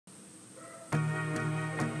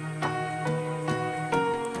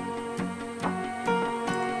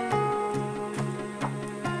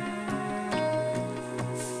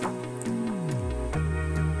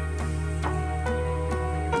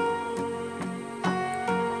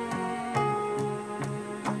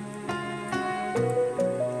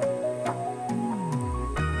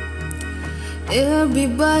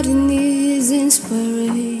Everybody needs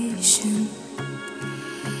inspiration.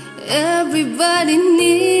 Everybody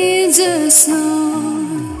needs a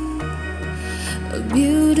song, a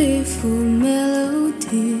beautiful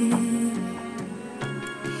melody.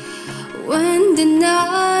 When the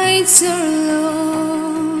nights are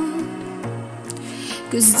long,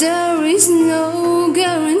 'cause there is no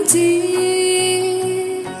guarantee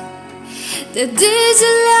that this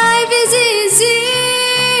life is easy.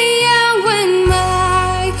 Yeah, when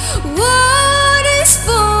my world is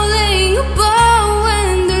falling apart,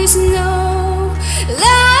 when there's no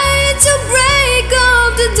light to break up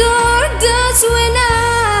the dark, that's when I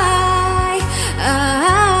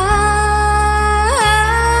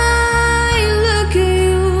look at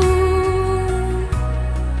you.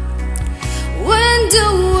 When the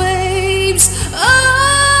waves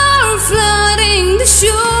are flooding the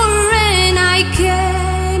shore and I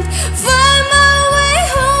can't find my way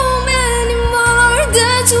home anymore,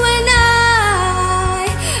 that's when I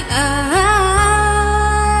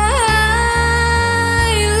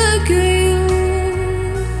look at you.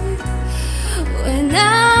 When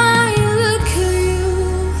I look at you,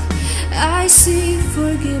 I see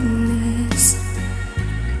forgiveness.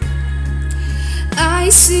 I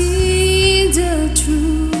see the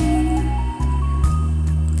truth.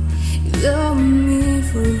 You love me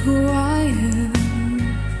for who I am,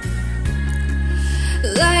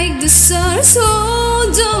 like the stars hold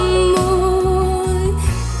the moon,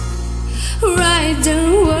 right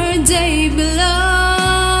there where they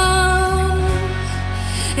belong.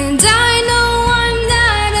 And I know I'm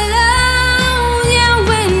not alone. Yeah,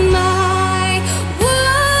 when my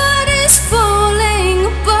world is falling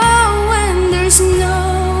apart, when there's no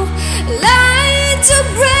light to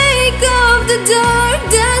break up the dark,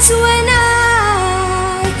 that's when I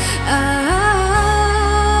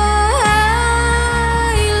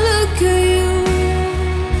look at you.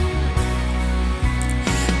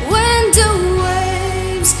 When the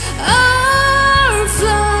waves are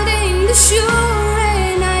flooding the shore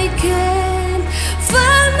and I can't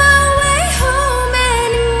find my way home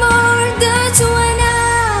anymore, that's when I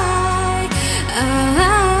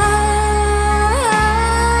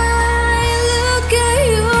look at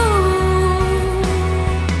you.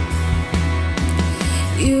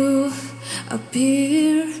 You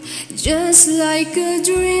appear just like a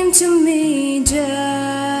dream to me,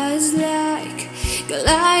 just like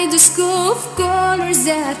kaleidoscope colors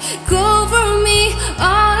that cover me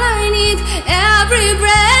all